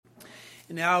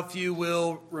And now if you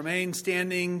will remain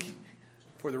standing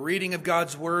for the reading of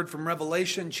God's Word from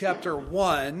Revelation chapter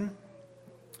 1.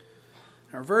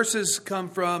 Our verses come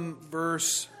from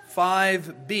verse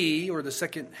 5b, or the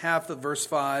second half of verse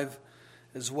 5,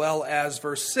 as well as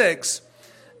verse 6.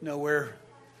 We're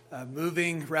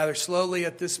moving rather slowly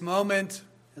at this moment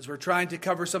as we're trying to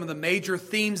cover some of the major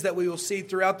themes that we will see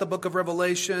throughout the book of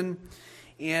Revelation.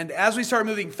 And as we start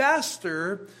moving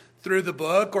faster through the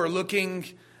book, or looking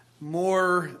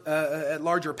more at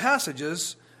larger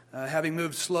passages, having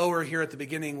moved slower here at the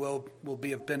beginning will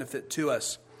be of benefit to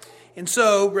us. And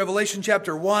so, Revelation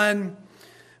chapter 1,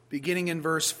 beginning in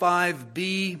verse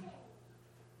 5b,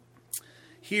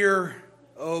 hear,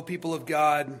 O people of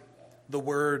God, the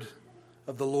word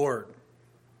of the Lord.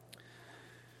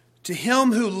 To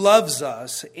him who loves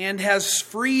us and has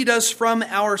freed us from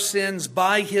our sins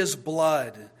by his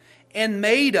blood, and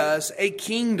made us a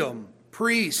kingdom,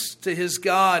 priests to his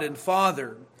God and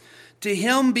Father, to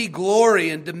him be glory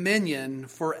and dominion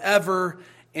forever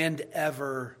and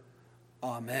ever.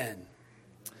 Amen.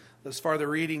 Thus far the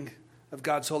reading of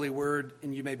God's holy word,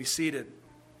 and you may be seated.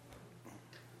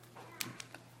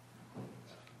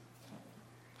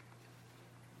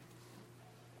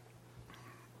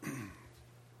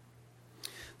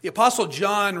 The Apostle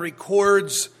John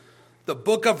records the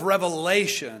book of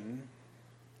Revelation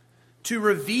to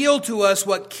reveal to us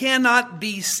what cannot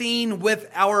be seen with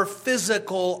our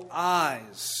physical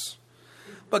eyes,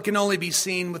 but can only be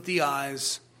seen with the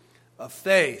eyes of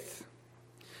faith.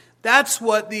 That's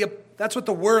what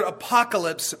the word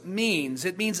apocalypse means.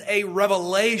 It means a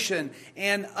revelation,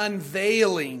 an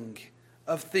unveiling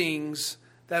of things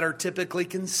that are typically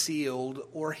concealed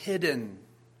or hidden.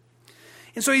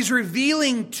 And so he's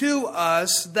revealing to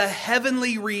us the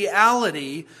heavenly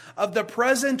reality of the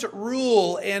present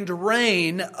rule and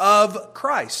reign of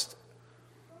Christ.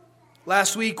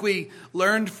 Last week we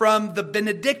learned from the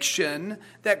benediction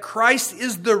that Christ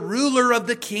is the ruler of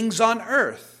the kings on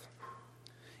earth.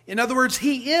 In other words,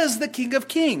 he is the King of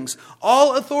Kings.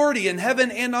 All authority in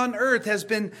heaven and on earth has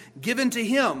been given to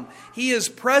him. He is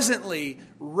presently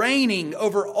reigning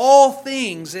over all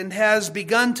things and has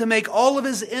begun to make all of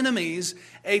his enemies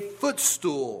a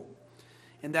footstool.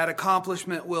 And that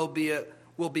accomplishment will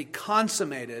be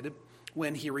consummated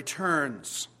when he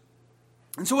returns.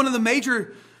 And so one of the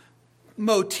major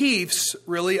motifs,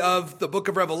 really, of the book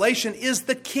of Revelation is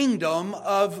the kingdom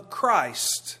of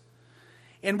Christ.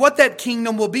 And what that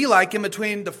kingdom will be like in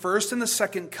between the first and the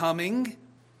second coming,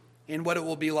 and what it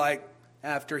will be like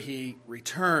after he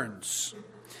returns.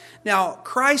 Now,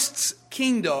 Christ's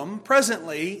kingdom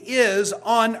presently is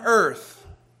on earth.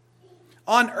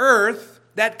 On earth,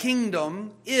 that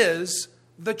kingdom is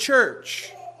the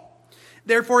church.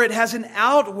 Therefore, it has an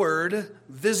outward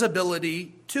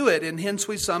visibility to it, and hence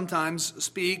we sometimes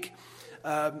speak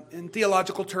in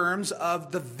theological terms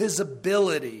of the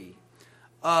visibility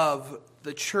of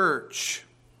the church.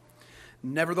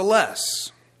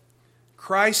 Nevertheless,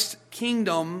 Christ's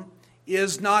kingdom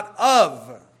is not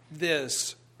of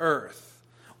this earth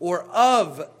or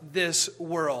of this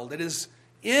world. It is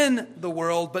in the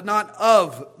world, but not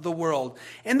of the world.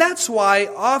 And that's why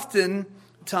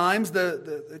oftentimes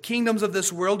the kingdoms of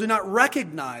this world do not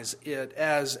recognize it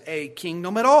as a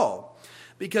kingdom at all,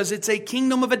 because it's a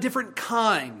kingdom of a different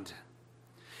kind.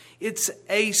 It's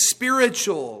a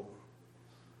spiritual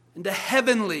and a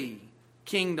heavenly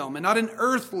kingdom, and not an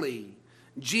earthly,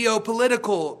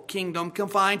 geopolitical kingdom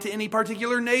confined to any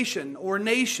particular nation or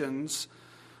nations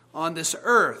on this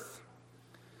earth.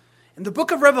 And the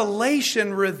book of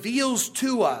Revelation reveals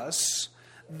to us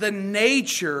the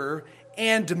nature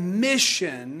and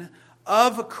mission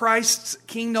of Christ's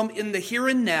kingdom in the here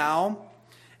and now,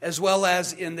 as well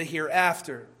as in the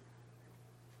hereafter.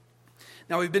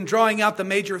 Now, we've been drawing out the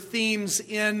major themes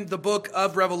in the book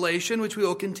of Revelation, which we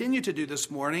will continue to do this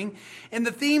morning. And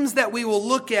the themes that we will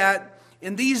look at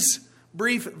in these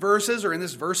brief verses, or in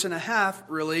this verse and a half,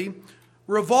 really,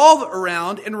 revolve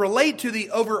around and relate to the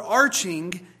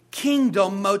overarching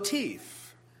kingdom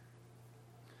motif.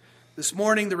 This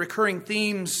morning, the recurring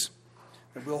themes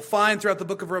that we'll find throughout the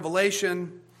book of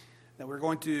Revelation that we're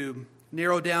going to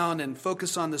narrow down and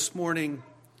focus on this morning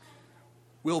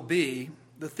will be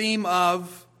the theme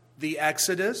of the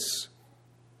Exodus,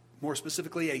 more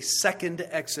specifically a second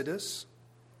Exodus.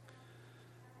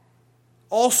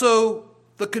 Also,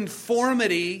 the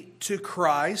conformity to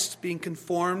Christ, being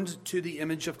conformed to the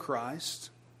image of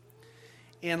Christ.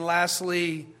 And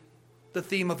lastly, the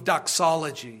theme of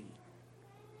doxology,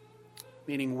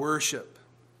 meaning worship.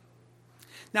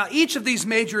 Now, each of these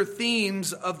major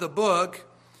themes of the book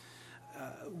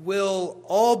will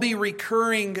all be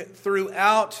recurring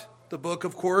throughout the book,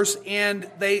 of course, and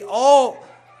they all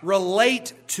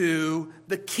relate to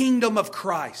the kingdom of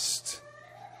Christ.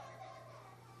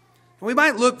 We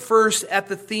might look first at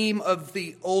the theme of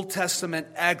the Old Testament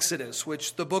Exodus,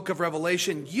 which the book of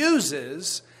Revelation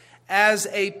uses as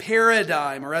a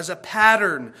paradigm or as a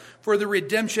pattern for the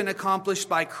redemption accomplished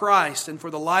by Christ and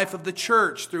for the life of the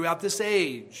church throughout this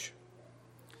age.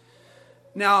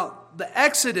 Now, the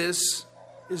Exodus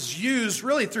is used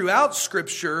really throughout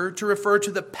Scripture to refer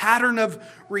to the pattern of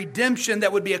redemption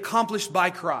that would be accomplished by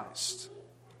Christ.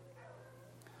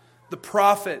 The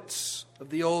prophets of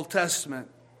the Old Testament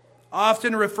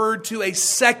often referred to a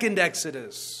second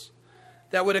Exodus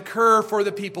that would occur for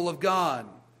the people of God.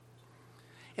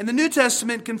 And the New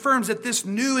Testament confirms that this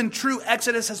new and true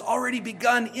Exodus has already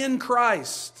begun in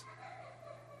Christ.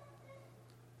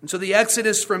 And so the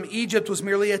Exodus from Egypt was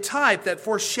merely a type that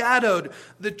foreshadowed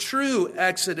the true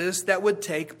Exodus that would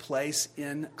take place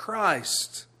in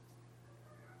Christ.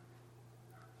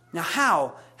 Now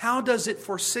how does it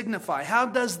foresignify? How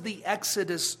does the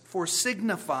Exodus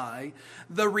foresignify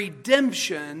the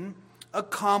redemption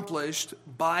accomplished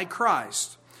by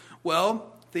Christ?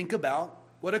 Well, think about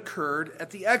what occurred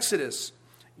at the Exodus.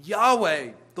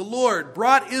 Yahweh, the Lord,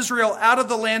 brought Israel out of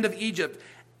the land of Egypt,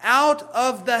 out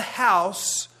of the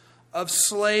house of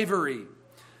slavery.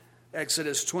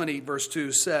 Exodus 20, verse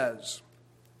 2 says.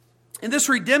 And this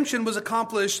redemption was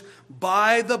accomplished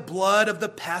by the blood of the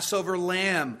Passover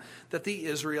lamb that the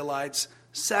Israelites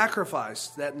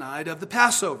sacrificed that night of the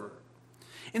Passover.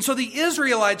 And so the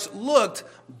Israelites looked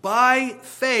by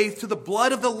faith to the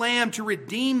blood of the Lamb to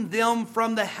redeem them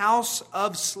from the house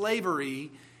of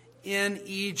slavery in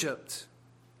Egypt.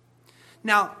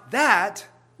 Now, that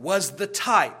was the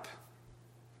type.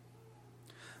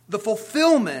 The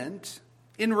fulfillment,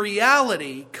 in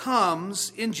reality,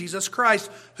 comes in Jesus Christ,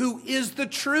 who is the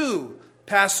true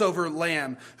Passover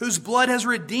lamb, whose blood has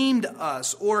redeemed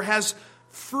us or has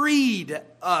freed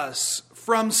us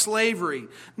from slavery.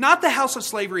 Not the house of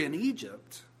slavery in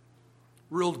Egypt,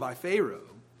 ruled by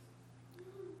Pharaoh,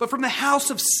 but from the house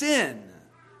of sin,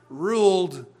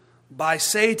 ruled by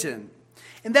Satan.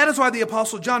 And that is why the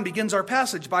Apostle John begins our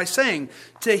passage by saying,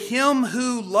 "To him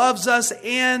who loves us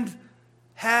and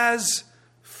has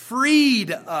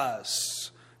freed us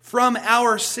from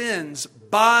our sins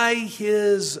by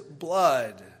his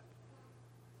blood."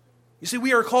 You see,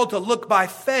 we are called to look by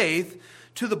faith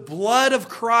to the blood of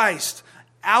Christ,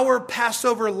 our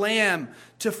Passover lamb,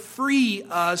 to free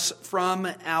us from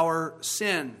our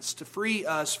sins, to free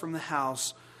us from the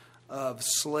house of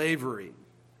slavery.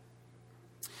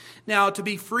 Now, to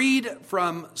be freed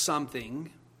from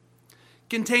something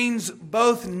contains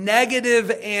both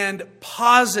negative and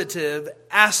positive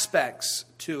aspects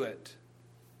to it.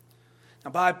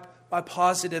 Now, by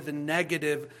positive and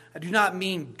negative, I do not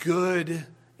mean good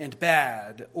and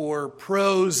bad or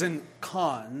pros and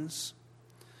cons.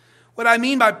 What I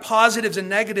mean by positives and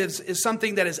negatives is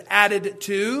something that is added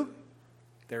to,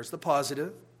 there's the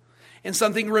positive, and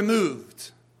something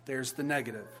removed, there's the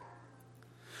negative.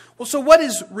 Well, so what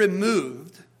is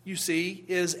removed, you see,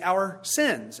 is our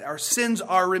sins. Our sins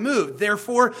are removed.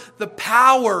 Therefore, the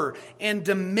power and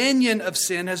dominion of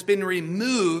sin has been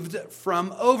removed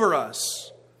from over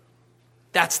us.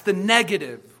 That's the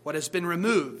negative, what has been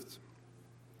removed.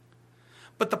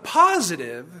 But the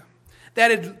positive,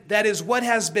 that is what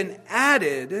has been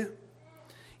added,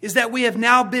 is that we have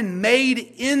now been made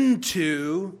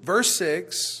into, verse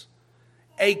 6,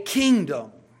 a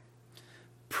kingdom,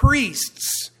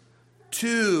 priests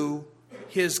to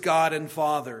his God and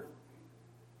Father.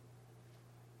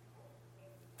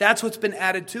 That's what's been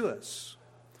added to us.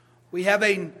 We have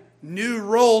a new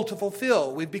role to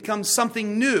fulfill. We've become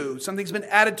something new. Something's been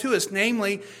added to us,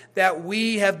 namely that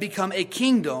we have become a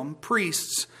kingdom,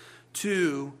 priests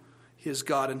to his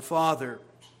God and Father.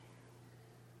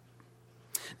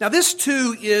 Now this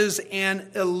too is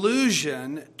an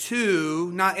allusion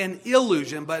to, not an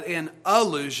illusion, but an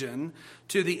allusion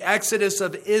to the exodus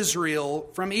of Israel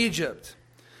from Egypt.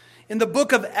 In the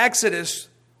book of Exodus,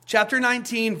 chapter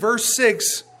 19, verse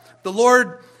 6, the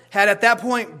Lord had at that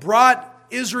point brought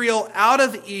Israel out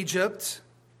of Egypt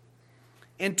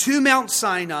and to Mount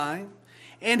Sinai,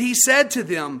 and he said to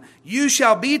them, "You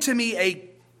shall be to me a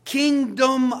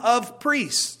kingdom of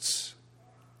priests."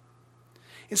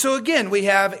 And so again, we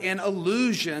have an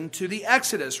allusion to the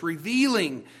Exodus,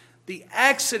 revealing the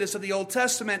Exodus of the Old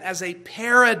Testament as a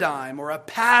paradigm or a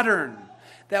pattern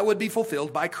that would be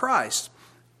fulfilled by Christ.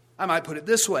 I might put it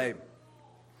this way.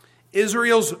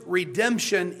 Israel's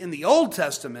redemption in the Old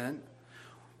Testament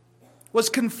was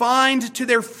confined to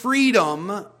their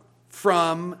freedom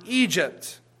from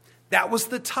Egypt. That was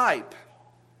the type.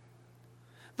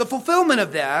 The fulfillment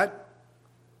of that,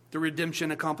 the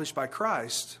redemption accomplished by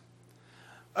Christ,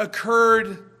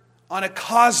 occurred on a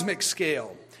cosmic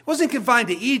scale. It wasn't confined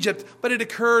to Egypt, but it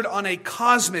occurred on a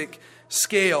cosmic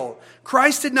scale.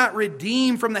 Christ did not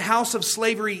redeem from the house of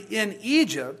slavery in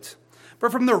Egypt,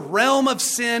 but from the realm of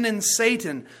sin and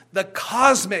Satan, the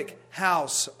cosmic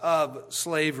house of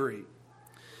slavery.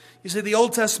 You see, the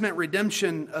Old Testament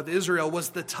redemption of Israel was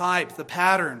the type, the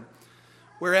pattern,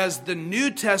 whereas the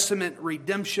New Testament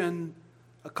redemption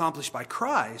accomplished by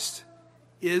Christ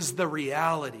is the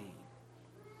reality,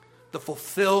 the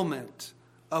fulfillment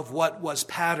of what was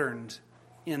patterned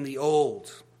in the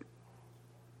Old.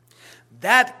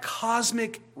 That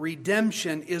cosmic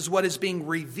redemption is what is being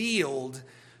revealed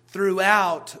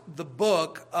throughout the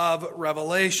book of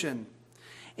Revelation.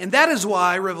 And that is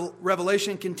why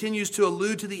Revelation continues to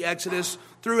allude to the Exodus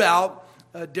throughout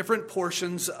different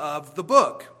portions of the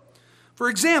book. For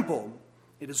example,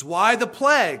 it is why the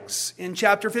plagues in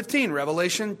chapter 15,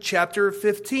 Revelation chapter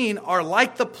 15, are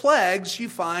like the plagues you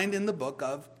find in the book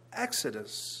of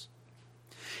Exodus.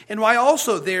 And why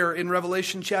also there in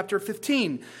Revelation chapter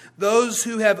 15, those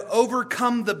who have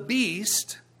overcome the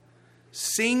beast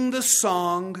sing the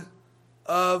song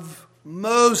of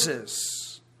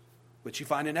Moses, which you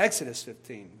find in Exodus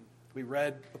 15. We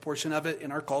read a portion of it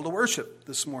in our call to worship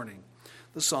this morning.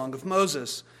 The Song of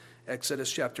Moses,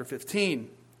 Exodus chapter 15.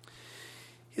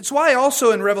 It's why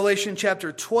also in Revelation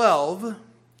chapter 12,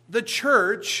 the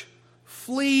church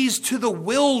flees to the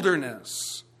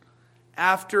wilderness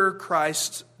after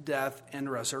Christ's death and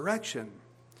resurrection.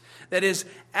 That is,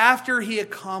 after he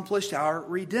accomplished our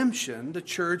redemption, the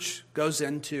church goes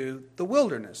into the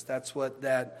wilderness. That's what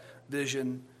that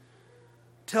vision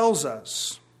tells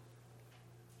us.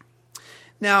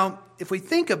 Now, if we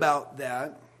think about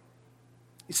that,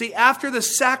 you see, after the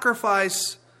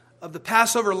sacrifice of the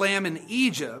Passover lamb in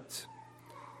Egypt,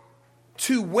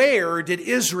 to where did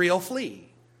Israel flee?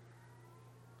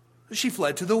 She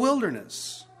fled to the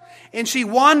wilderness. And she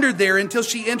wandered there until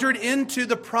she entered into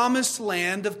the promised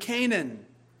land of Canaan,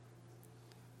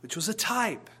 which was a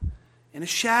type and a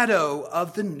shadow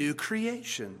of the new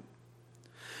creation.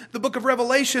 The book of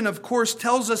Revelation, of course,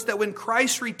 tells us that when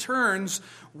Christ returns,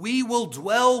 we will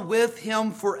dwell with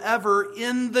him forever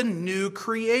in the new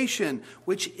creation,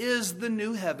 which is the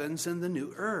new heavens and the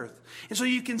new earth. And so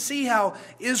you can see how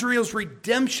Israel's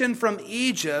redemption from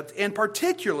Egypt, and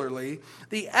particularly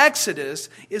the Exodus,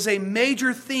 is a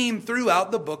major theme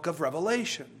throughout the book of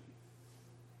Revelation.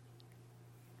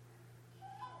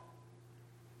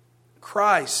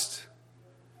 Christ,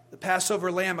 the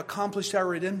Passover lamb, accomplished our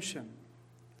redemption.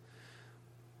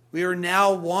 We are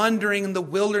now wandering in the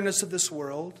wilderness of this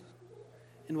world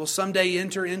and will someday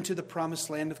enter into the promised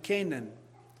land of Canaan.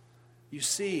 You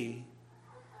see,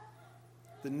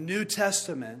 the New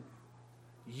Testament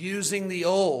using the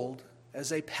Old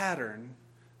as a pattern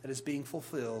that is being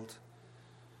fulfilled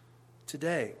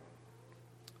today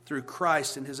through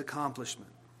Christ and his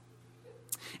accomplishment.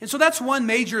 And so that's one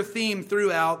major theme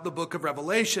throughout the book of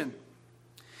Revelation.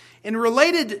 And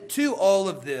related to all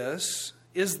of this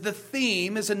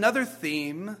is another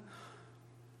theme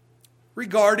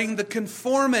regarding the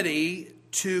conformity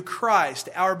to Christ,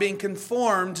 our being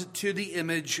conformed to the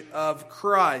image of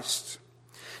Christ.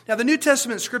 Now, the New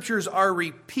Testament scriptures are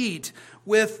replete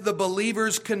with the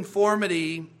believer's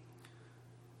conformity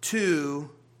to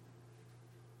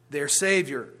their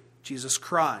Savior, Jesus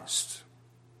Christ.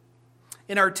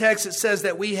 In our text, it says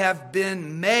that we have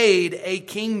been made a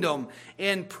kingdom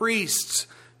and priests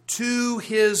to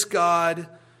his God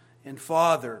and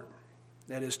Father.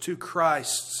 That is, to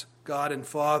Christ's God and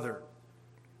Father.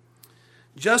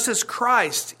 Just as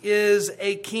Christ is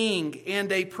a king and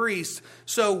a priest,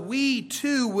 so we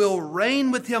too will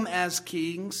reign with him as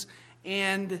kings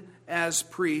and as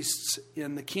priests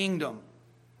in the kingdom.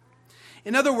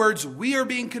 In other words, we are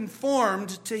being conformed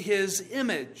to his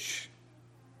image.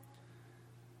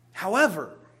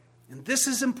 However, and this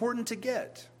is important to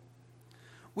get,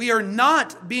 we are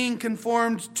not being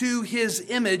conformed to his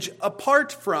image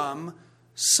apart from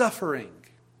suffering.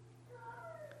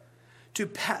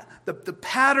 The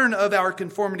pattern of our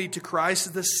conformity to Christ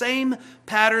is the same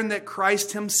pattern that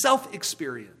Christ himself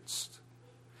experienced.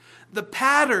 The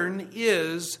pattern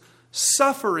is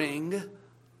suffering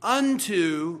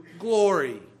unto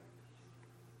glory.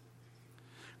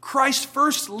 Christ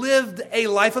first lived a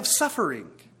life of suffering,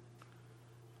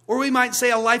 or we might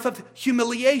say a life of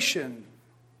humiliation,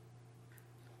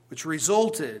 which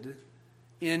resulted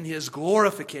in his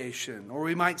glorification, or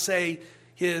we might say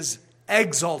his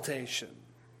exaltation.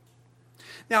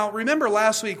 Now, remember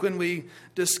last week when we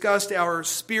discussed our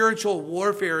spiritual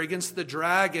warfare against the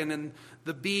dragon and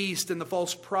the beast and the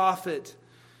false prophet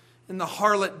and the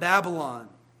harlot Babylon.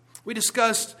 We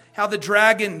discussed how the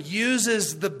dragon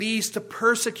uses the beast to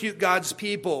persecute God's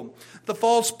people. The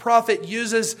false prophet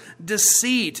uses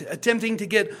deceit, attempting to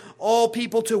get all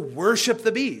people to worship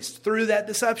the beast through that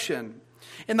deception.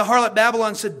 And the harlot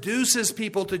Babylon seduces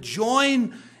people to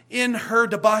join in her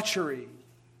debauchery.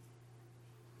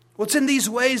 Well, it's in these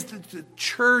ways that the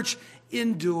church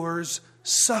endures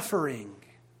suffering.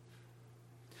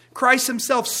 Christ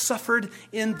himself suffered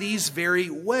in these very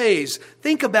ways.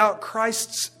 Think about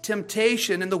Christ's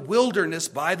temptation in the wilderness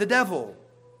by the devil,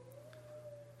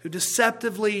 who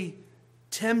deceptively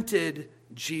tempted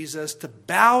Jesus to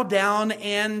bow down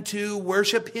and to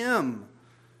worship him,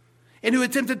 and who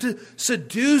attempted to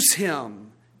seduce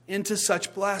him into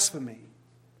such blasphemy.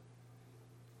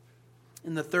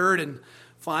 In the third and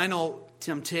final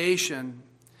temptation,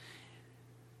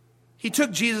 he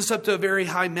took Jesus up to a very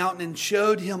high mountain and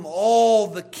showed him all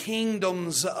the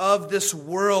kingdoms of this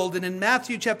world. And in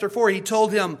Matthew chapter 4, he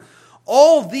told him,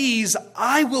 "All these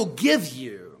I will give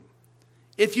you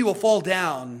if you will fall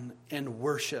down and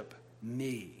worship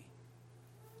me."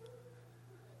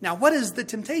 Now, what is the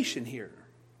temptation here?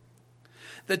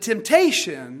 The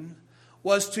temptation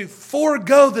was to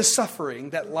forego the suffering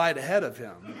that lied ahead of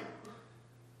him.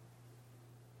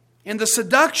 And the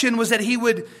seduction was that he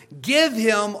would give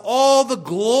him all the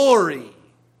glory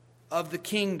of the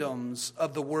kingdoms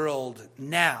of the world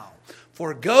now.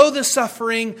 Forgo the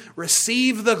suffering,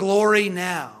 receive the glory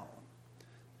now.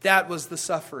 That was the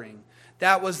suffering.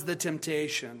 That was the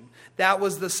temptation. That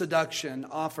was the seduction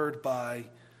offered by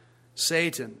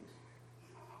Satan.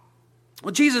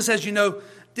 Well, Jesus, as you know,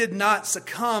 did not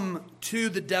succumb to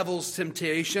the devil's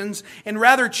temptations and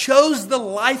rather chose the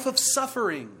life of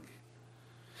suffering.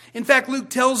 In fact, Luke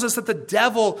tells us that the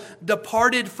devil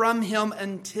departed from him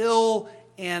until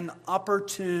an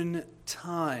opportune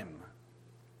time.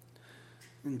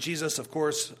 And Jesus, of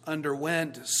course,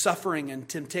 underwent suffering and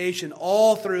temptation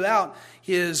all throughout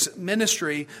his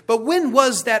ministry. But when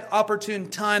was that opportune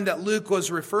time that Luke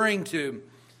was referring to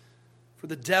for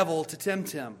the devil to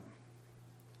tempt him?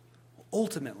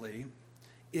 Ultimately,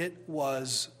 it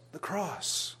was the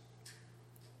cross,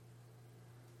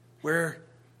 where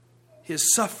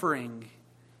his suffering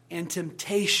and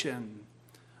temptation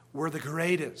were the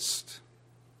greatest.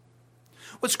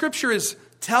 What Scripture is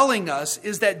telling us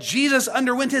is that Jesus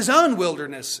underwent his own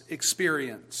wilderness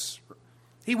experience.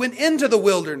 He went into the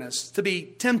wilderness to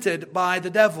be tempted by the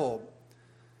devil.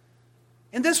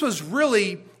 And this was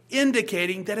really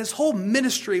indicating that his whole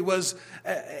ministry was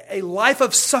a life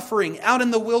of suffering out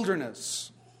in the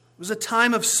wilderness. It was a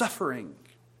time of suffering.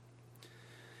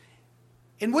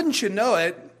 And wouldn't you know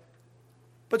it,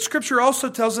 but Scripture also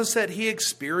tells us that he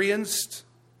experienced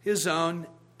his own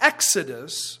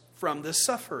exodus from this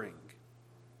suffering.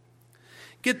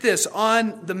 Get this,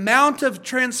 on the Mount of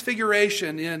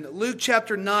Transfiguration in Luke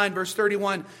chapter 9, verse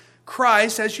 31,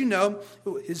 Christ, as you know,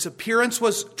 his appearance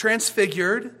was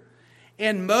transfigured,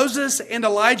 and Moses and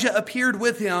Elijah appeared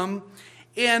with him,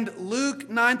 and Luke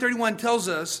 9:31 tells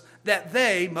us that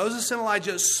they, Moses and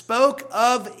Elijah, spoke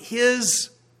of his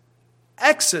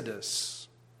exodus.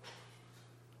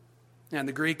 Now, in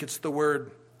the Greek, it's the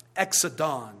word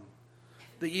exodon.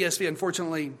 The ESV,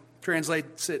 unfortunately,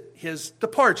 translates it his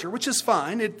departure, which is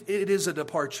fine. It is a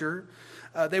departure.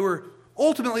 They were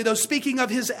ultimately, though, speaking of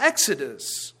his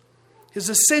exodus, his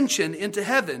ascension into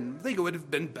heaven. I think it would have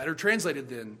been better translated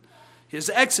than his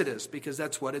exodus, because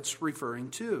that's what it's referring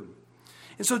to.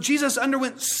 And so Jesus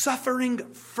underwent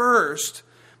suffering first,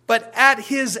 but at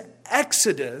his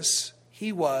exodus,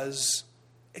 he was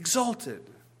exalted,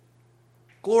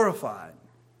 glorified.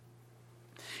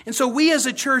 And so we as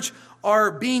a church are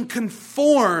being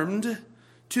conformed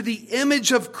to the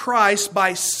image of Christ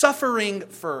by suffering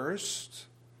first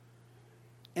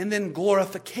and then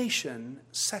glorification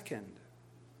second.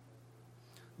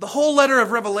 The whole letter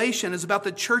of Revelation is about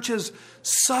the church's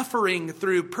suffering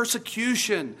through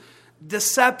persecution,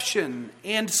 deception,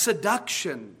 and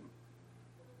seduction.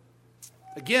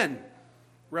 Again,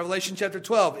 Revelation chapter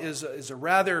 12 is a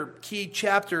rather key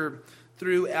chapter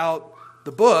throughout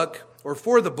the book, or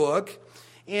for the book.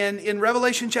 And in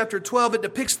Revelation chapter 12, it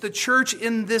depicts the church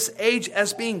in this age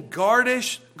as being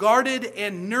guarded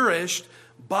and nourished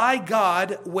by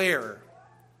God where?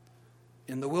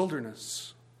 In the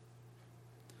wilderness.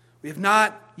 We have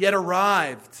not yet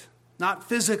arrived, not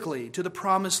physically, to the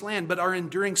promised land, but are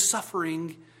enduring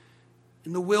suffering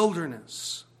in the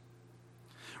wilderness.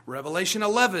 Revelation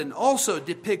 11 also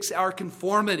depicts our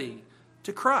conformity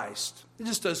to Christ. It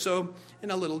just does so in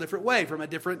a little different way, from a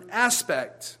different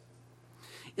aspect.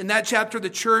 In that chapter, the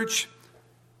church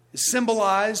is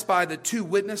symbolized by the two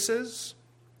witnesses,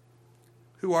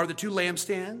 who are the two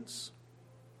lampstands.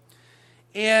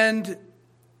 And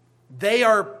they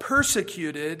are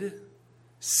persecuted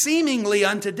seemingly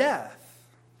unto death.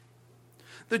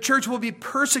 The church will be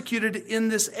persecuted in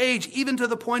this age, even to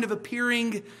the point of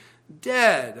appearing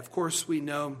dead. Of course, we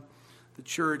know the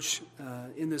church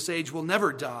in this age will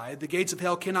never die. The gates of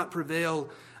hell cannot prevail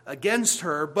against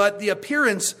her, but the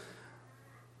appearance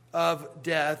of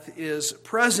death is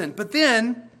present. But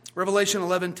then, Revelation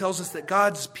 11 tells us that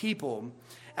God's people,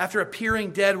 after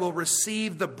appearing dead, will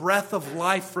receive the breath of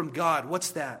life from God.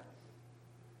 What's that?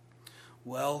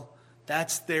 Well,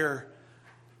 that's their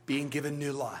being given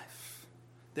new life,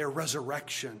 their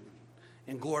resurrection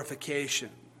and glorification.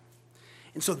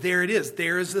 And so there it is.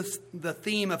 There is the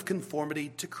theme of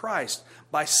conformity to Christ.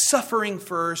 By suffering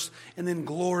first and then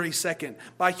glory second.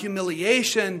 By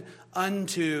humiliation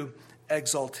unto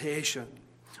exaltation.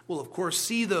 We'll, of course,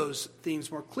 see those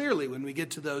themes more clearly when we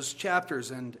get to those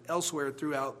chapters and elsewhere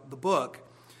throughout the book.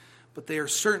 But they are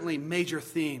certainly major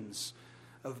themes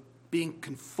of being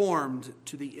conformed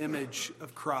to the image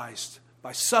of Christ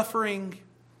by suffering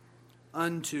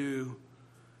unto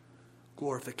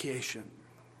glorification.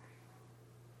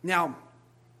 Now,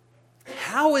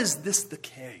 how is this the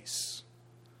case?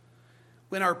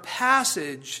 When our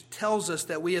passage tells us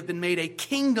that we have been made a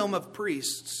kingdom of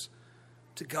priests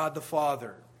to God the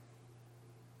Father.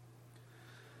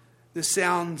 This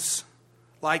sounds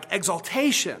like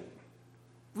exaltation.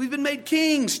 We've been made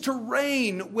kings to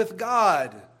reign with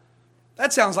God.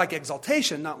 That sounds like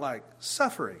exaltation, not like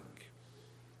suffering.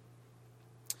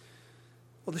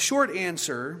 Well, the short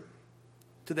answer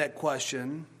to that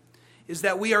question is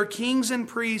that we are kings and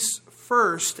priests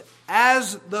first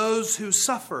as those who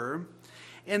suffer,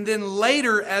 and then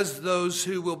later as those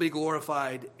who will be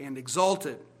glorified and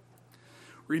exalted.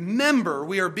 Remember,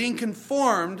 we are being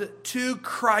conformed to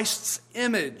Christ's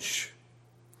image.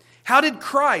 How did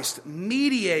Christ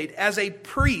mediate as a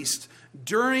priest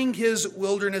during his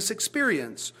wilderness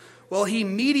experience? Well, he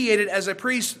mediated as a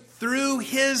priest through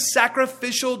his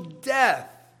sacrificial death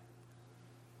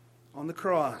on the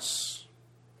cross.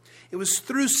 It was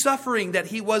through suffering that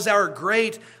he was our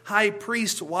great high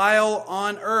priest while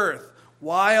on earth,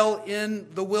 while in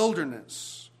the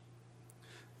wilderness.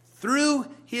 Through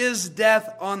his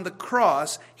death on the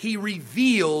cross, he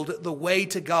revealed the way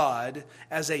to God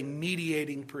as a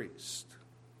mediating priest.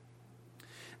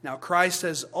 Now, Christ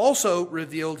has also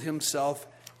revealed himself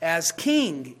as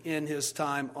king in his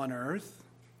time on earth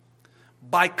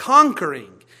by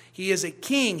conquering. He is a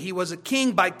king. He was a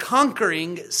king by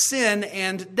conquering sin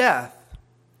and death.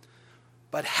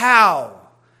 But how?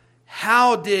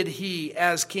 How did he,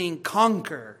 as king,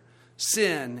 conquer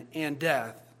sin and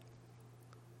death?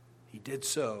 He did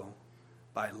so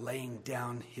by laying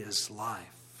down his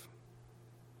life.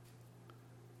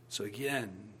 So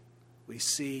again, we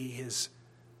see his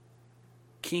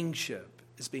kingship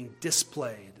is being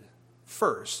displayed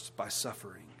first by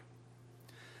suffering.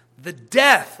 The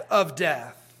death of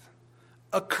death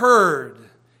occurred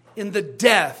in the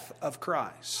death of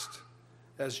Christ,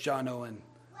 as John Owen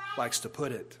likes to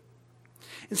put it.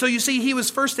 And so you see, he was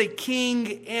first a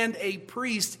king and a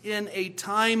priest in a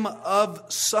time of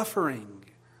suffering.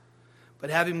 But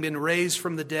having been raised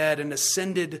from the dead and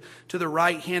ascended to the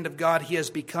right hand of God, he has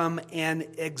become an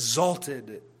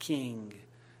exalted king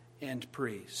and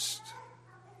priest.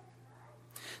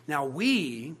 Now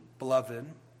we, beloved,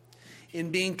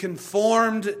 in being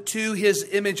conformed to his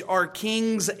image, are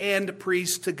kings and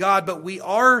priests to God, but we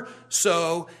are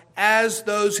so as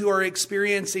those who are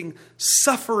experiencing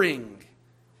suffering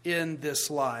in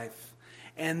this life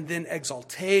and then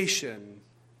exaltation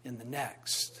in the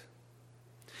next.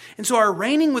 And so our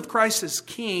reigning with Christ as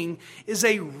king is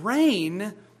a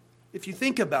reign, if you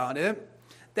think about it,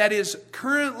 that is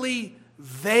currently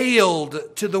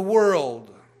veiled to the world.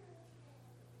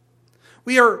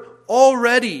 We've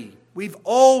already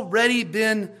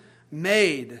been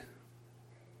made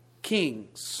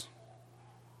kings.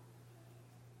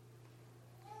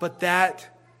 But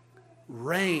that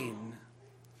reign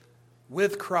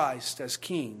with Christ as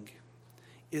king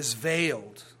is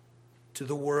veiled to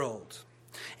the world.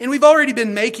 And we've already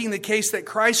been making the case that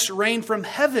Christ's reign from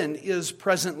heaven is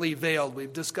presently veiled.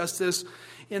 We've discussed this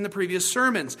in the previous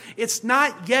sermons. It's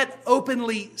not yet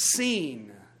openly seen.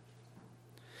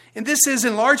 And this is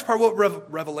in large part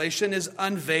what Revelation is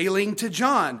unveiling to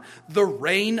John, the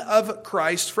reign of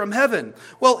Christ from heaven.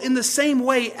 Well, in the same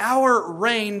way, our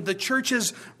reign, the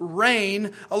church's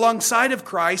reign alongside of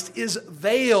Christ, is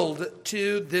veiled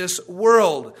to this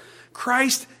world.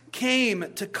 Christ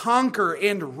came to conquer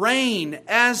and reign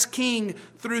as king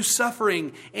through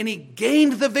suffering, and he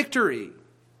gained the victory.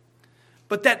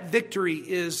 But that victory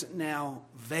is now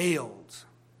veiled.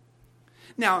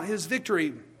 Now, his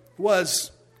victory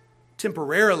was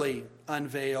temporarily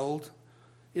unveiled.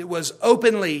 It was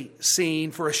openly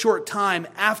seen for a short time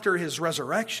after his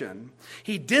resurrection.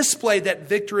 He displayed that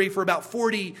victory for about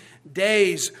 40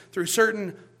 days through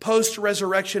certain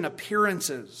post-resurrection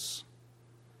appearances.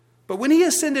 But when he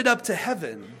ascended up to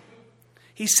heaven,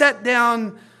 he sat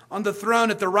down on the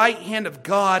throne at the right hand of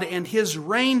God, and his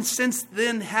reign since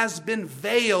then has been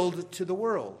veiled to the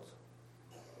world.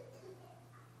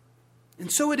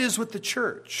 And so it is with the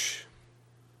church,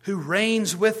 who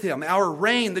reigns with him. Our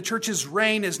reign, the church's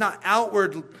reign, is not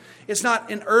outward. It's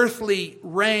not an earthly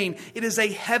reign. It is a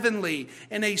heavenly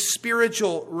and a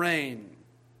spiritual reign.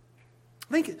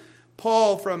 I think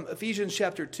Paul from Ephesians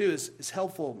chapter 2 is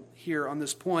helpful here on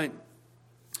this point.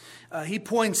 He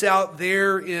points out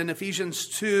there in Ephesians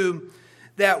 2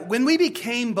 that when we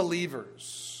became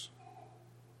believers,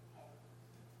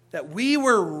 that we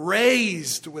were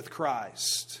raised with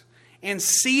Christ and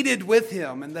seated with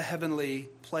him in the heavenly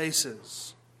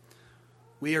places.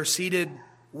 We are seated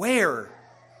where?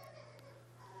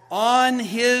 On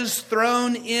his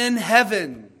throne in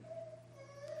heaven.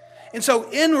 And so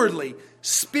inwardly,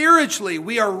 spiritually,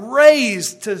 we are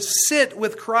raised to sit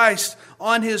with Christ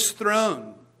on his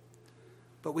throne.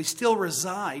 But we still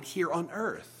reside here on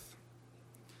earth.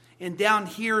 And down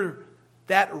here,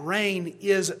 that reign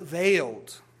is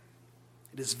veiled.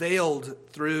 It is veiled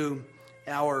through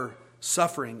our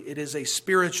suffering. It is a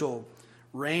spiritual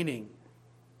reigning.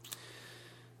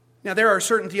 Now, there are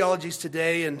certain theologies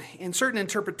today and certain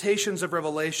interpretations of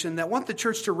Revelation that want the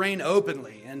church to reign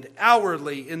openly and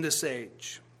outwardly in this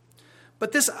age.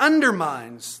 But this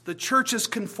undermines the church's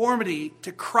conformity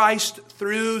to Christ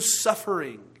through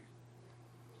suffering.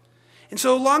 And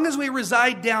so long as we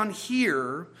reside down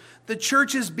here, the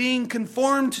church is being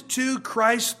conformed to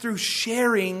Christ through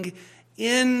sharing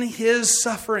in his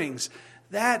sufferings.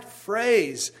 That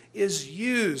phrase is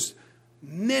used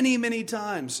many, many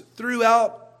times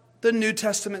throughout the New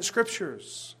Testament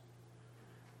scriptures.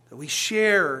 That we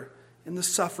share in the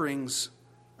sufferings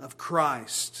of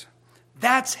Christ.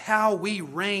 That's how we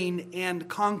reign and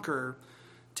conquer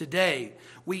today.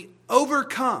 We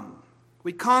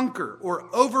conquer or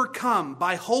overcome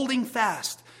by holding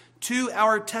fast to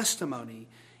our testimony,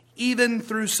 even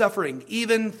through suffering,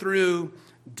 even through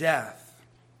death.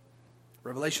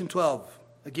 Revelation 12,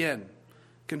 again,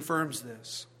 confirms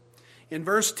this. In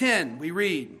verse 10, we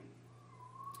read,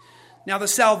 "Now the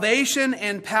salvation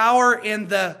and power and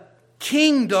the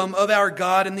kingdom of our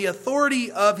God and the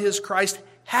authority of his Christ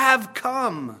have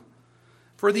come.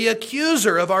 For the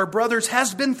accuser of our brothers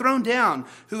has been thrown down,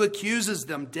 who accuses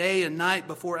them day and night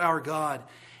before our God.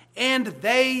 And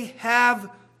they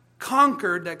have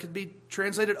conquered," that could be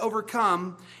translated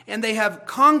overcome, "and they have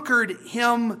conquered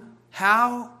him,"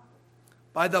 how?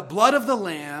 "By the blood of the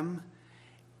Lamb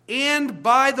and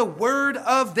by the word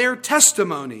of their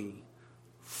testimony.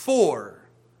 For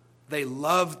they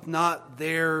loved not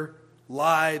their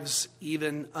lives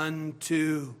even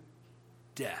unto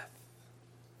death."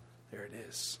 There it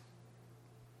is.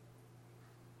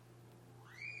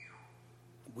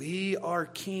 We are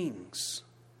kings,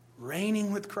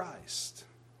 reigning with Christ.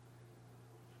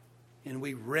 And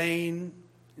we reign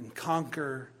and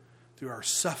conquer through our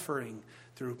suffering,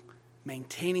 through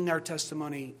maintaining our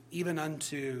testimony, even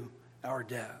unto our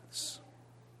deaths.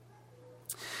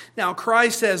 Now,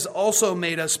 Christ has also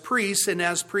made us priests, and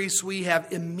as priests we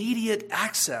have immediate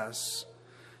access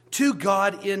to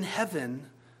God in heaven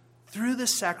through the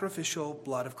sacrificial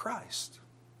blood of Christ.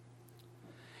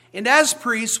 And as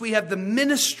priests, we have the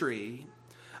ministry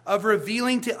of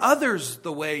revealing to others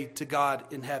the way to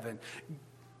God in heaven.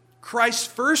 Christ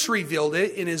first revealed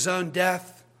it in his own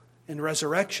death and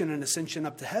resurrection and ascension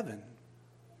up to heaven.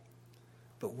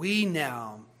 But we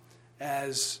now,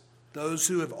 as those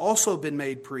who have also been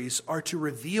made priests, are to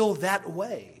reveal that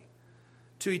way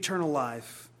to eternal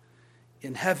life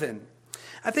in heaven.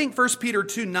 I think 1 Peter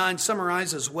 2:9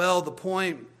 summarizes well the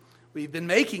point we've been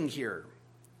making here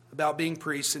about being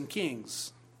priests and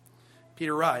kings.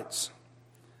 Peter writes,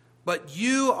 "But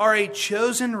you are a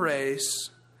chosen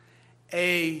race,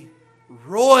 a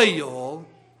royal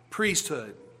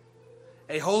priesthood,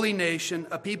 a holy nation,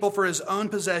 a people for his own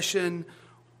possession."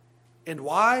 And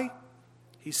why?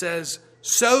 He says,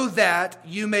 "So that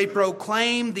you may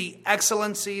proclaim the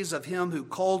excellencies of him who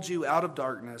called you out of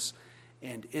darkness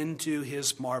and into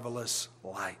his marvelous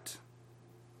light."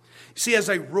 See, as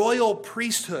a royal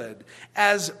priesthood,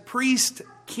 as priest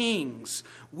kings,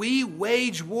 we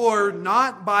wage war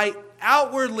not by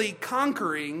outwardly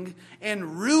conquering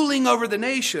and ruling over the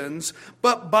nations,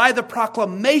 but by the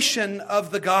proclamation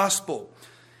of the gospel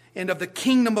and of the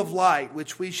kingdom of light,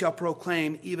 which we shall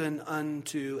proclaim even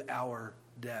unto our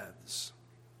deaths.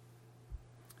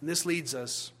 And this leads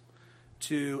us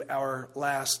to our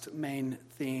last main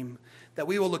theme that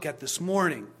we will look at this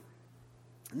morning,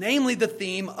 namely the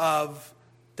theme of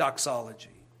doxology.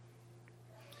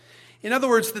 In other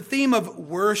words, the theme of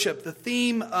worship, the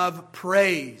theme of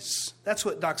praise. That's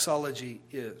what doxology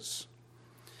is.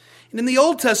 And in the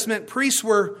Old Testament, priests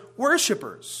were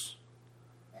worshipers.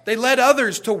 They led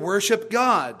others to worship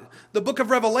God. The book of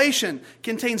Revelation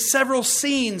contains several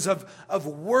scenes of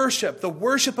worship, the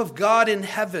worship of God in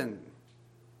heaven.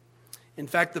 In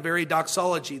fact, the very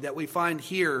doxology that we find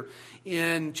here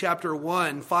in chapter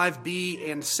 1,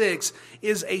 5b and 6,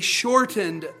 is a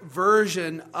shortened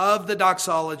version of the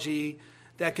doxology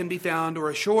that can be found,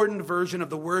 or a shortened version of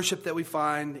the worship that we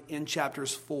find in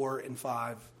chapters 4 and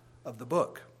 5 of the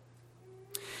book.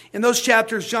 In those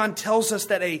chapters, John tells us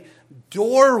that a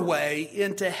doorway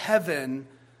into heaven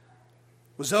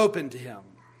was open to him.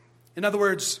 In other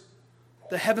words,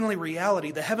 the heavenly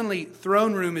reality, the heavenly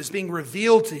throne room is being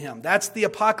revealed to him. That's the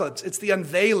apocalypse. It's the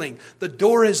unveiling. The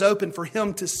door is open for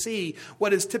him to see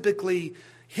what is typically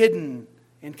hidden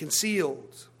and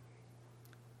concealed.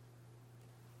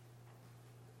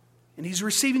 And he's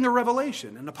receiving a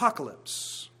revelation, an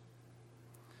apocalypse.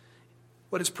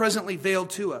 What is presently veiled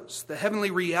to us, the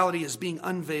heavenly reality is being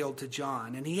unveiled to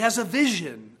John. And he has a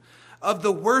vision of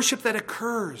the worship that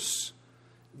occurs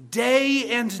day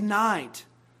and night,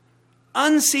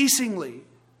 unceasingly,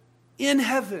 in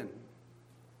heaven.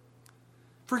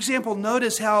 For example,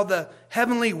 notice how the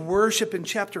heavenly worship in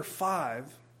chapter 5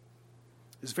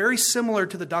 is very similar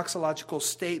to the doxological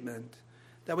statement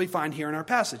that we find here in our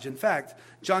passage. In fact,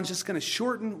 John's just going to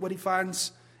shorten what he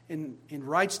finds and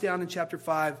writes down in chapter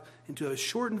 5 into a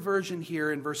shortened version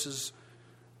here in verses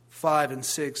 5 and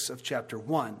 6 of chapter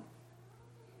 1.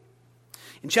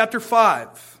 In chapter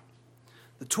 5,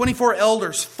 the 24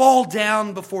 elders fall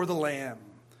down before the Lamb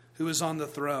who is on the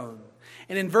throne.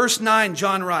 And in verse 9,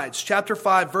 John writes, chapter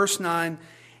 5, verse 9,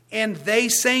 "And they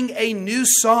sang a new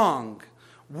song.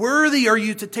 Worthy are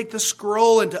you to take the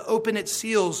scroll and to open its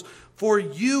seals, for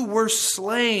you were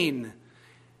slain.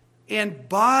 And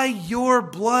by your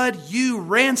blood you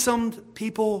ransomed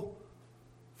people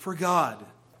for God."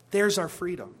 There's our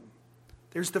freedom.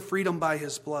 There's the freedom by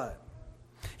his blood.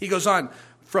 He goes on,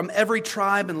 "From every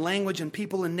tribe and language and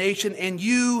people and nation, and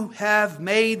you have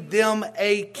made them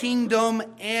a kingdom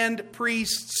and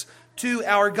priests to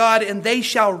our God, and they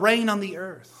shall reign on the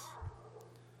earth."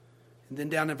 And then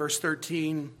down in verse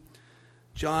 13,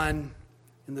 John,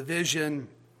 in the vision,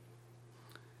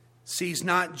 sees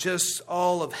not just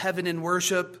all of heaven in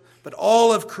worship, but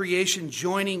all of creation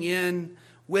joining in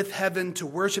with heaven to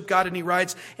worship God. And he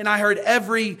writes, "And I heard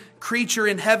every creature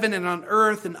in heaven and on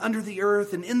earth and under the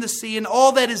earth and in the sea and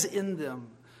all that is in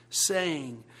them,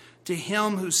 saying, to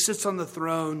him who sits on the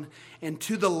throne and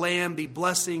to the Lamb be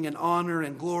blessing and honor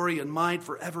and glory and might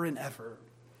forever and ever."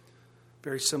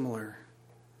 Very similar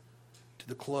to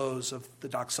the close of the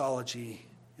doxology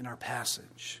in our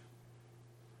passage.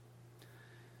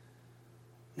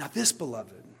 Now this,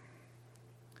 beloved,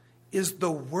 is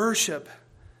the worship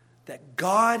that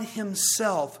God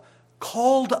himself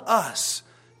called us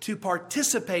to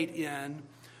participate in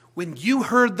when you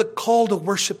heard the call to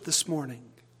worship this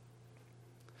morning.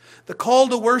 The call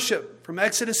to worship from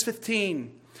Exodus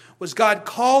 15 was God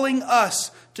calling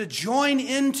us to join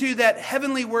into that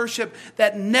heavenly worship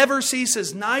that never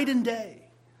ceases night and day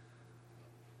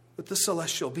with the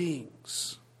celestial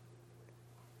beings.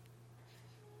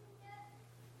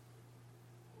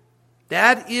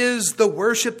 That is the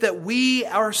worship that we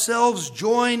ourselves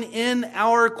join in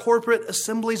our corporate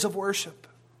assemblies of worship.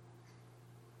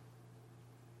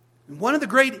 And one of the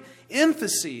great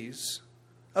emphases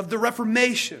of the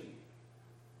Reformation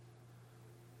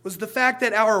was the fact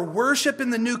that our worship in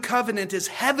the New Covenant is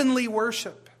heavenly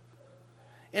worship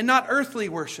and not earthly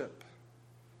worship.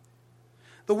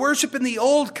 The worship in the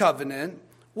Old Covenant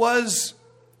was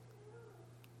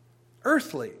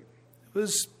earthly. It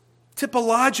was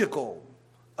typological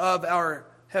of our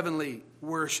heavenly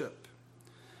worship.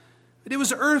 But it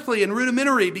was earthly and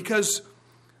rudimentary because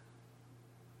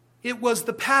it was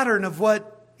the pattern of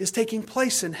what is taking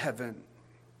place in heaven.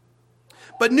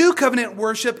 But New Covenant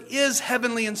worship is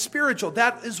heavenly and spiritual.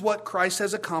 That is what Christ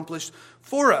has accomplished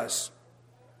for us.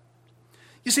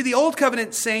 You see, the Old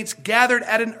Covenant saints gathered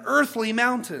at an earthly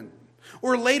mountain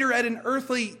or later at an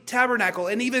earthly tabernacle,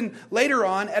 and even later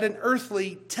on at an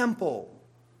earthly temple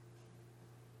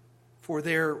for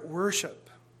their worship.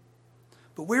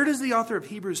 But where does the author of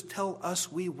Hebrews tell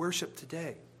us we worship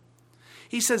today?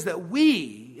 He says that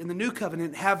we, in the New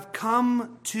Covenant, have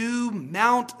come to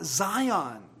Mount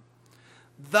Zion,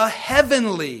 the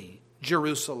heavenly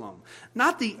Jerusalem.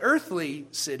 Not the earthly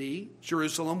city,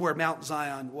 Jerusalem, where Mount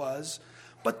Zion was,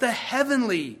 but the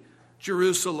heavenly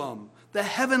Jerusalem, the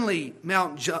heavenly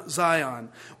Mount Zion.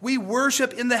 We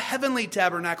worship in the heavenly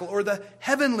tabernacle or the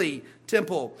heavenly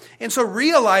temple. And so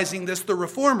realizing this, the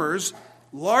Reformers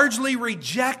largely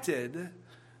rejected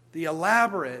the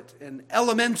elaborate and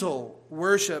elemental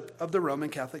worship of the Roman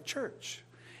Catholic Church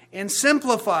and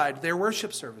simplified their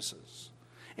worship services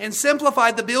and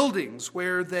simplified the buildings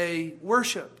where they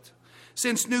worshiped,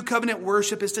 since New Covenant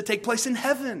worship is to take place in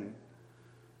heaven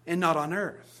and not on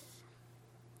earth.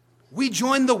 We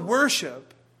join the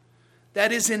worship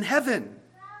that is in heaven.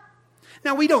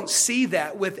 Now, we don't see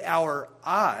that with our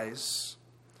eyes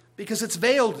because it's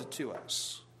veiled to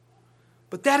us.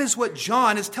 But that is what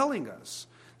John is telling us,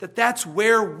 that that's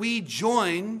where we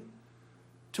join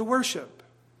to worship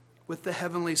with the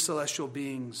heavenly celestial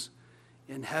beings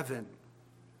in heaven.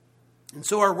 And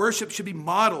so our worship should be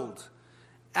modeled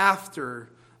after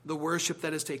the worship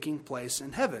that is taking place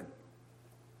in heaven.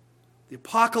 The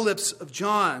apocalypse of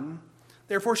John,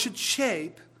 therefore, should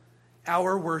shape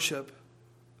our worship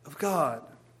of God.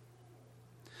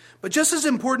 But just as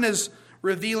important as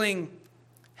revealing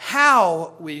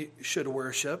how we should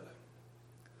worship,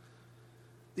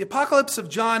 the apocalypse of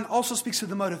John also speaks to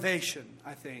the motivation,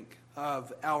 I think,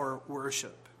 of our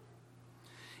worship.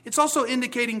 It's also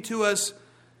indicating to us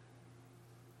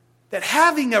that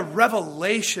having a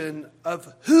revelation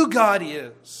of who God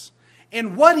is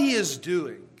and what He is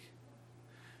doing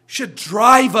should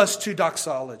drive us to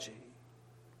doxology.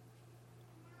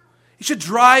 It should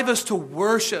drive us to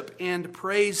worship and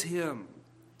praise Him.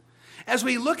 As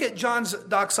we look at John's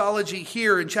doxology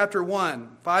here in chapter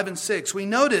 1, 5 and 6, we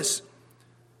notice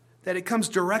that it comes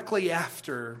directly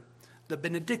after the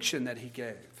benediction that he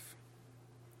gave.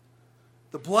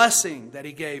 The blessing that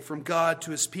he gave from God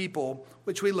to His people,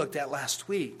 which we looked at last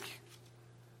week.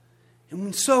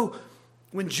 And so,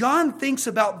 when John thinks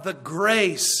about the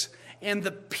grace and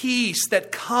the peace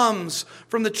that comes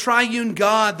from the triune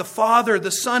God, the Father,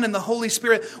 the Son, and the Holy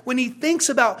Spirit, when he thinks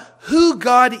about who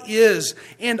God is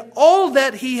and all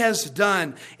that He has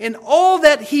done and all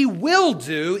that He will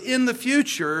do in the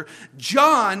future,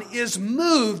 John is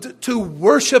moved to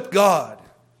worship God.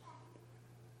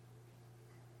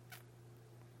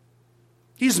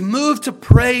 He's moved to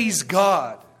praise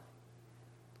God.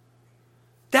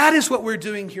 That is what we're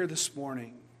doing here this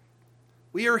morning.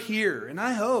 We are here, and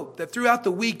I hope that throughout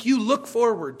the week you look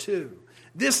forward to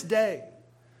this day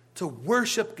to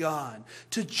worship God,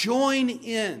 to join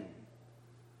in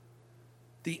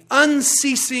the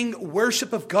unceasing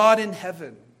worship of God in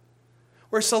heaven,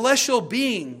 where celestial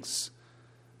beings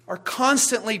are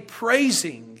constantly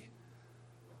praising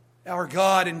our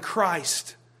God in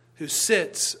Christ, who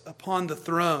sits upon the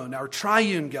throne, our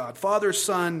triune God, Father,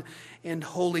 Son, and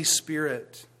Holy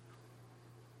Spirit.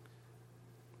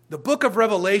 The book of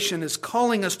Revelation is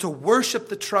calling us to worship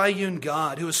the triune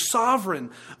God, who is sovereign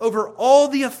over all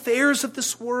the affairs of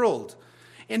this world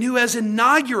and who has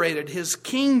inaugurated His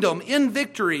kingdom in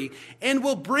victory and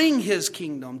will bring His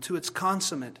kingdom to its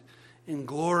consummate and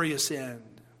glorious end.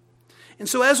 And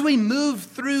so as we move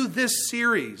through this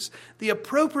series, the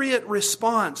appropriate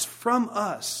response from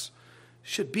us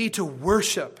should be to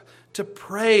worship, to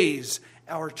praise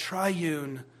our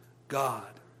triune God.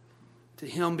 To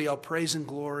Him be all praise and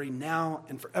glory now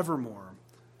and forevermore.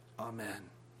 Amen.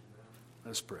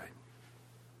 Let's pray.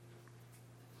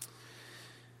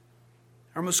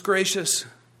 Our most gracious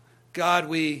God,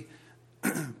 we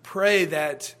pray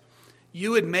that You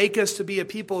would make us to be a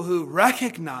people who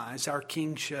recognize our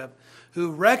kingship, who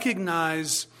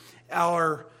recognize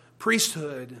our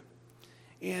priesthood,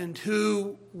 and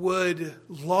who would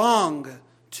long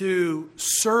to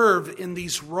serve in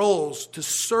these roles, to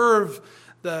serve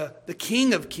the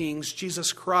King of Kings,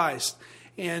 Jesus Christ,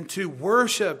 and to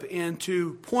worship and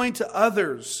to point to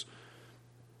others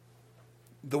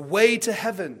the way to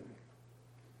heaven.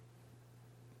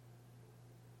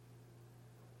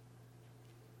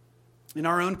 In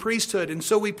our own priesthood. And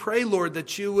so we pray, Lord,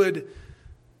 that You would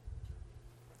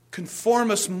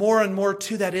conform us more and more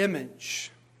to that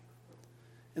image.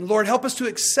 And Lord, help us to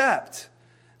accept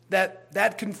that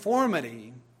that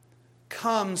conformity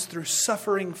comes through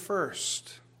suffering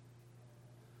first.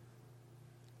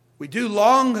 We do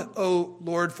long, O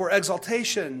Lord, for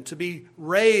exaltation, to be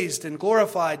raised and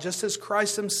glorified, just as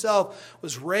Christ himself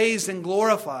was raised and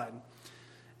glorified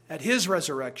at his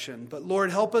resurrection. But Lord,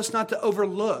 help us not to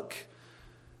overlook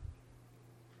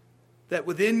that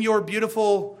within your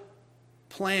beautiful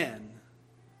plan,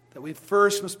 that we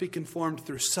first must be conformed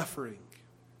through suffering.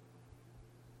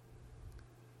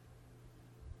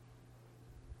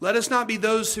 Let us not be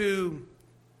those who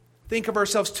think of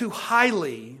ourselves too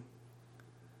highly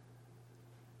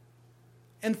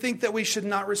and think that we should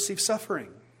not receive suffering.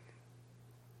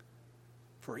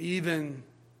 For even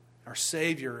our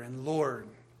Savior and Lord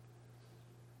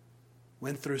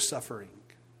went through suffering,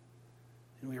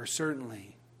 and we are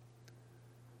certainly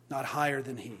not higher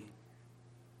than he.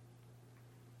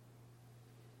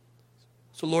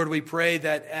 So Lord, we pray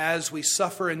that as we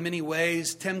suffer in many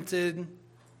ways, tempted,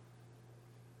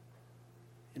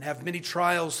 and have many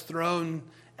trials thrown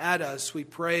at us, we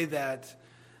pray that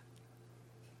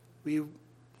we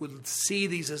would see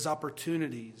these as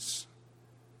opportunities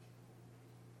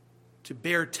to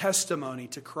bear testimony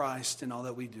to Christ in all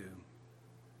that we do.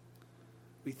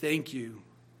 We thank you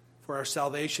for our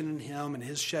salvation in him and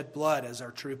his shed blood as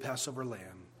our true Passover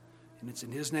lamb. And it's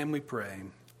in his name we pray.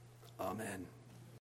 Amen.